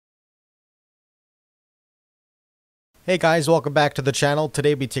Hey guys, welcome back to the channel.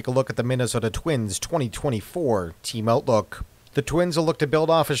 Today we take a look at the Minnesota Twins 2024 team outlook. The Twins will look to build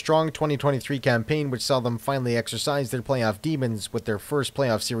off a strong 2023 campaign which saw them finally exercise their playoff demons with their first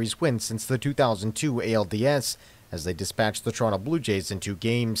playoff series win since the 2002 ALDS as they dispatched the Toronto Blue Jays in 2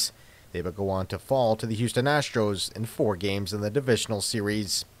 games. They will go on to fall to the Houston Astros in 4 games in the divisional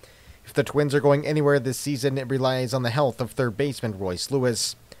series. If the Twins are going anywhere this season, it relies on the health of third baseman Royce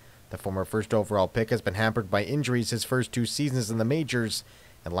Lewis. The former first overall pick has been hampered by injuries his first 2 seasons in the majors,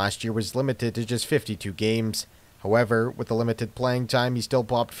 and last year was limited to just 52 games. However, with the limited playing time, he still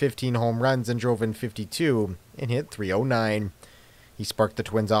popped 15 home runs and drove in 52 and hit .309. He sparked the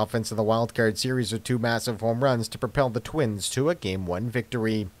Twins' offense in the wildcard series with 2 massive home runs to propel the Twins to a Game 1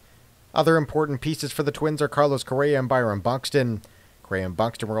 victory. Other important pieces for the Twins are Carlos Correa and Byron Buxton. Correa and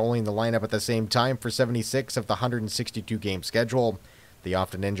Buxton were only in the lineup at the same time for 76 of the 162-game schedule. The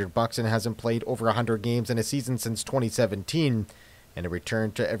often injured Buxton hasn't played over 100 games in a season since 2017, and a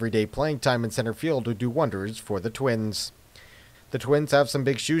return to everyday playing time in center field would do wonders for the Twins. The Twins have some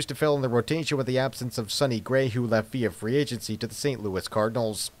big shoes to fill in the rotation with the absence of Sonny Gray, who left via free agency to the St. Louis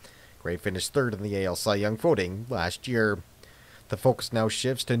Cardinals. Gray finished third in the AL Cy Young voting last year. The focus now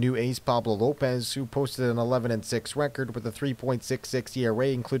shifts to new ace Pablo Lopez, who posted an 11-6 record with a 3.66 ERA,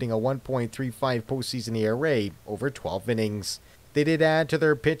 including a 1.35 postseason ERA over 12 innings. They did add to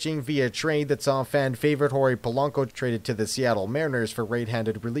their pitching via trade that saw fan favorite Jorge Polanco traded to the Seattle Mariners for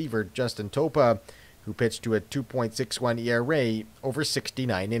right-handed reliever Justin Topa, who pitched to a 2.61 ERA over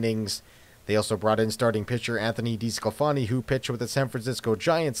 69 innings. They also brought in starting pitcher Anthony DeSclafani, who pitched with the San Francisco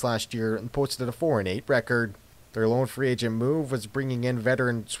Giants last year and posted a 4-8 record. Their lone free agent move was bringing in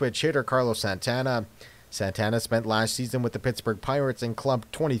veteran switch hitter Carlos Santana. Santana spent last season with the Pittsburgh Pirates and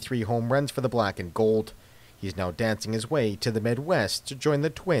clubbed 23 home runs for the black and gold. He's now dancing his way to the Midwest to join the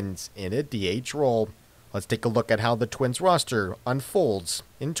Twins in a DH role. Let's take a look at how the Twins roster unfolds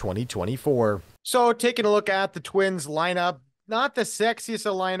in 2024. So, taking a look at the Twins lineup, not the sexiest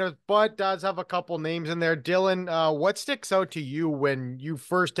of lineups, but does have a couple names in there. Dylan, what sticks out to you when you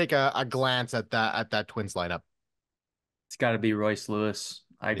first take a glance at that Twins lineup? It's got to be Royce Lewis.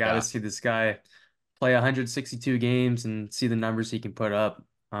 I got to Yeah, see this guy play 162 games and see the numbers he can put up.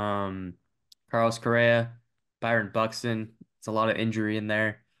 Carlos Correa, Byron Buxton. It's a lot of injury in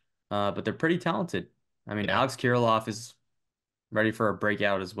there, but they're pretty talented. I mean, yeah, Alex Kirilloff is ready for a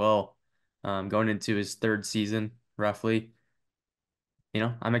breakout as well, going into his 3rd season, roughly.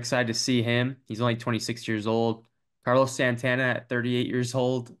 I'm excited to see him. He's only 26 years old. Carlos Santana at 38 years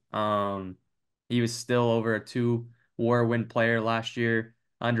old. He was still over a 2 WAR win player last year.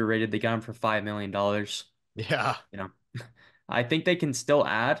 Underrated. They got him for $5 million. yeah, You know, I think they can still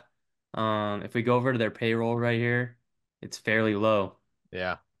add. If we go over to their payroll right here, it's fairly low,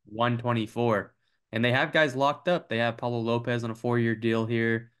 yeah. 124. And they have guys locked up. They have Paulo Lopez on a 4-year deal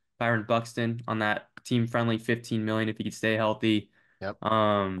here, Byron Buxton on that team-friendly 15 million if he could stay healthy. Yep.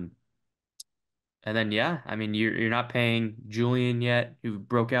 Um, and then yeah, I mean you're not paying Julian yet, who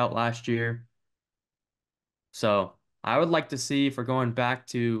broke out last year. So I would like to see if we're going back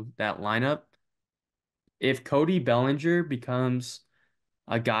to that lineup, if Cody Bellinger becomes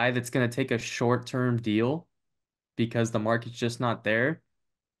a guy that's going to take a short-term deal because the market's just not there,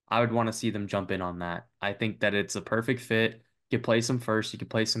 I would want to see them jump in on that. I think that it's a perfect fit. You could play some first, you could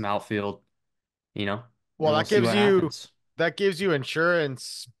play some outfield, you know, Well, and we'll see what happens. that gives you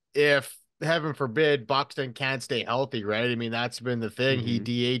insurance if heaven forbid Buxton can't stay healthy, right? I mean, that's been the thing. He Hmm.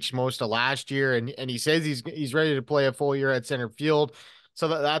 DH'd most of last year, and he says he's ready to play a full year at center field. So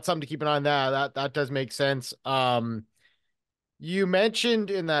that's something to keep an eye on. That does make sense. You mentioned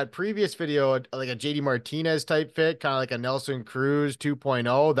in that previous video like a JD Martinez type fit, kind of like a Nelson Cruz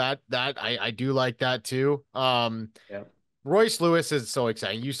 2.0. I do like that too. Yeah. Royce Lewis is so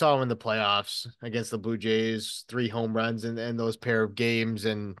exciting. You saw him in the playoffs against the Blue Jays, 3 home runs in those pair of games.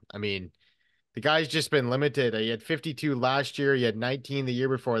 And I mean, the guy's just been limited. He had 52 last year. He had 19 the year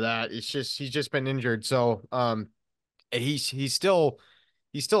before that. He's just been injured. So and he's still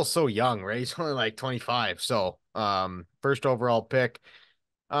so young, right? He's only like 25. So first overall pick.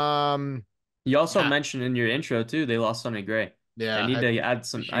 Um You also yeah, mentioned in your intro too, they lost Sonny Gray. They yeah, need to add a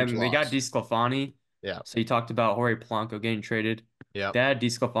some. I huge mean, they got loss. DeSclafani. Yeah, So you talked about Jorge Polanco getting traded. yeah, They had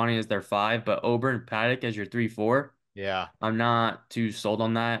DeSclafani as their 5, but Ober and Paddock as your 3-4. yeah. I'm not too sold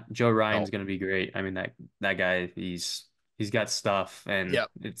on that. Joe Ryan's No. gonna be great. I mean that guy, he's got stuff, and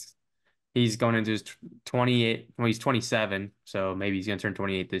Yep. he's going into his 28. Well, he's 27, so maybe he's gonna turn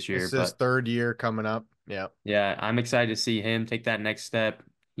 28 this year. This is But third year coming up. Yep. yeah, I'm excited to see him take that next step.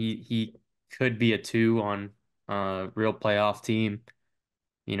 He could be a 2 on a real playoff team.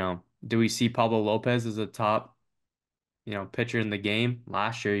 Do we see Pablo Lopez as a top pitcher in the game.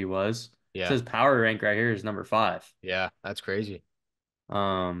 Last year he was. It Yeah. says power rank right here is number 5. Yeah, that's crazy.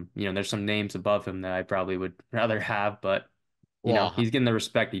 There's some names above him that I probably would rather have, but Well, he's getting the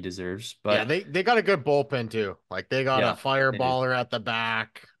respect he deserves. yeah, But they got a good bullpen too. Like they got a yeah, they do. fireballer at the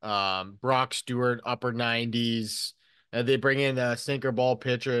back, Brock Stewart upper 90s. And they bring in a sinker ball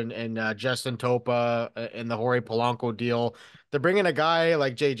pitcher and Justin Topa in the Jorge Polanco deal. They're bringing a guy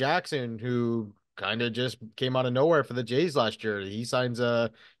like Jay Jackson who kind of just came out of nowhere for the Jays last year. He signs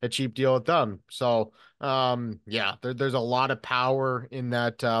a cheap deal with them. So, yeah, there's a lot of power in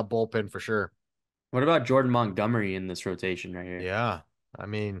that bullpen for sure. What about Jordan Montgomery in this rotation right here? Yeah. I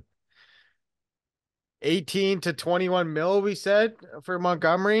mean, 18 to 21 mil, we said for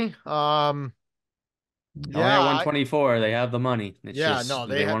Montgomery. Only Yeah, at 124, they have the money. It's yeah, just no,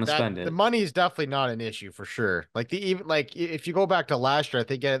 do they want to that spend the it? money is definitely not an issue for sure. Like the even like if you go back to last year, I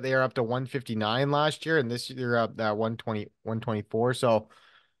think they are up to 159 last year, and this year they're up at 120, 124. So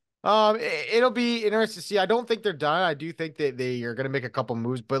it'll be interesting to see. I don't think they're done. I do think that they are going to make a couple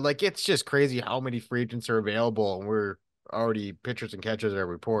moves, but like it's just crazy how many free agents are available, and we're already pitchers and catchers are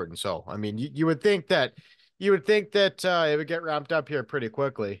reporting. So I mean, you would think that it would get ramped up here pretty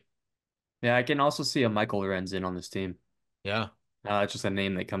quickly. Yeah, I can also see a Michael Lorenz in on this team. Yeah, It's just a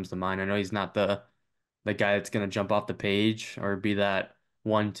name that comes to mind. I know he's not the guy that's gonna jump off the page or be that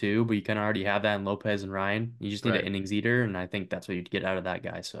 1-2, but you can already have that in Lopez and Ryan. You just need an right, innings eater, and I think that's what you'd get out of that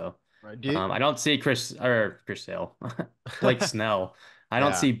guy. So right. I don't see Chris Sale, Blake Snell. I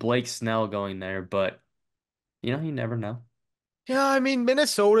don't Yeah. see Blake Snell going there, but you never know. Yeah, I mean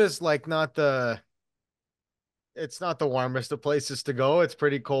Minnesota's like not the it's not the warmest of places to go. It's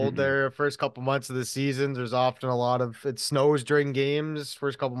pretty cold Mm-mm. there. First couple months of the season, there's often a lot of it snows during games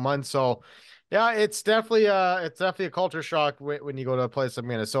first couple months. So yeah, it's definitely a culture shock when you go to a place like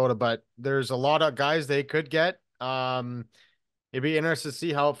Minnesota, but there's a lot of guys they could get. It'd be interesting to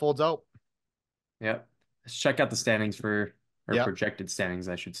see how it folds out. Yep. Let's check out the standings or Yeah, projected standings,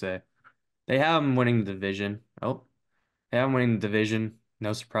 I should say. They have them winning the division. Oh, they have them winning the division.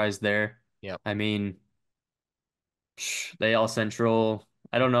 No surprise there. yeah. I mean, they all Central.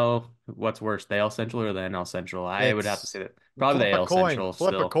 I don't know what's worse, the AL Central or the NL Central. I would have to It's say that probably the flip a AL coin, Central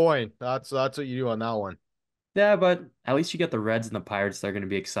flip a still. coin. That's what you do on that one. Yeah, but at least you get the Reds and the Pirates. They're going to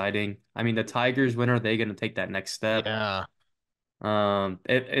be exciting. I mean, the Tigers, when are they going to take that next step? Yeah.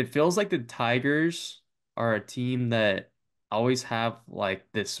 It feels like the Tigers are a team that always have like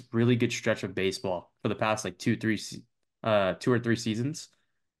this really good stretch of baseball for the past like 2 or 3 seasons.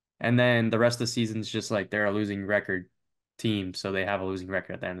 And then the rest of the season's just like they're a losing record team, so they have a losing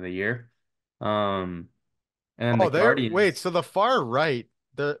record at the end of the year. Um, and then the Oh, wait, Guardians, so the far right,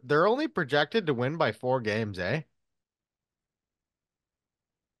 they're only projected to win by 4 games, eh?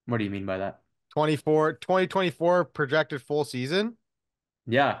 what do you mean by that? 2024 projected full season.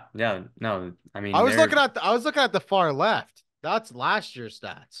 Yeah, yeah, no, I I mean was looking they're at the far left. That's last year's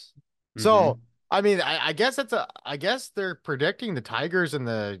stats. So, hmm I mean, I guess they're predicting the Tigers and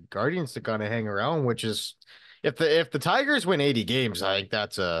the Guardians to kind of hang around, which is if the Tigers win 80 games, I think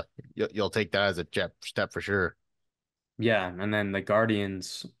that's you'll take that as a step for sure. Yeah, and then the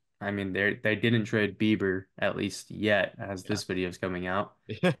Guardians, I mean they didn't trade Bieber at least yet, as Yeah. this video is coming out,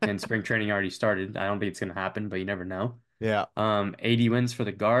 and spring training already started. I don't think it's gonna happen, but you never know. Yeah. 80 wins for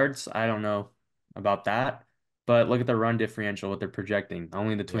the guards. I don't know about that, but look at the run differential, what they're projecting.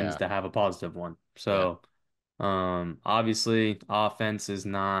 Only the Twins Yeah. to have a positive one. Yeah. So, obviously, offense is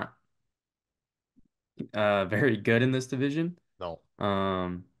not very good in this division. No.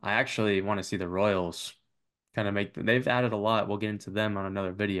 I actually want to see the Royals kind of they've added a lot. We'll get into them on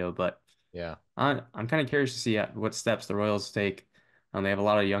another video, but Yeah. I'm kind of curious to see what steps the Royals take. They have a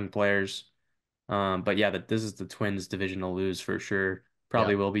lot of young players. But yeah, this is the Twins division to lose for sure. Yeah.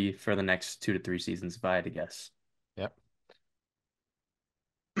 Probably will be for the next 2 to 3 seasons, if I had to guess. Yeah.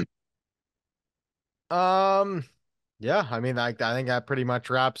 Um, yeah, I mean, I think that pretty much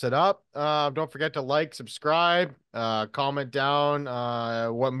wraps it up. Don't forget to like, subscribe, comment down,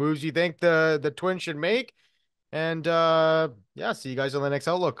 what moves you think the Twins should make. And yeah, see you guys on the next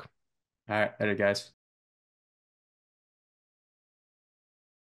Outlook. All right, later, guys.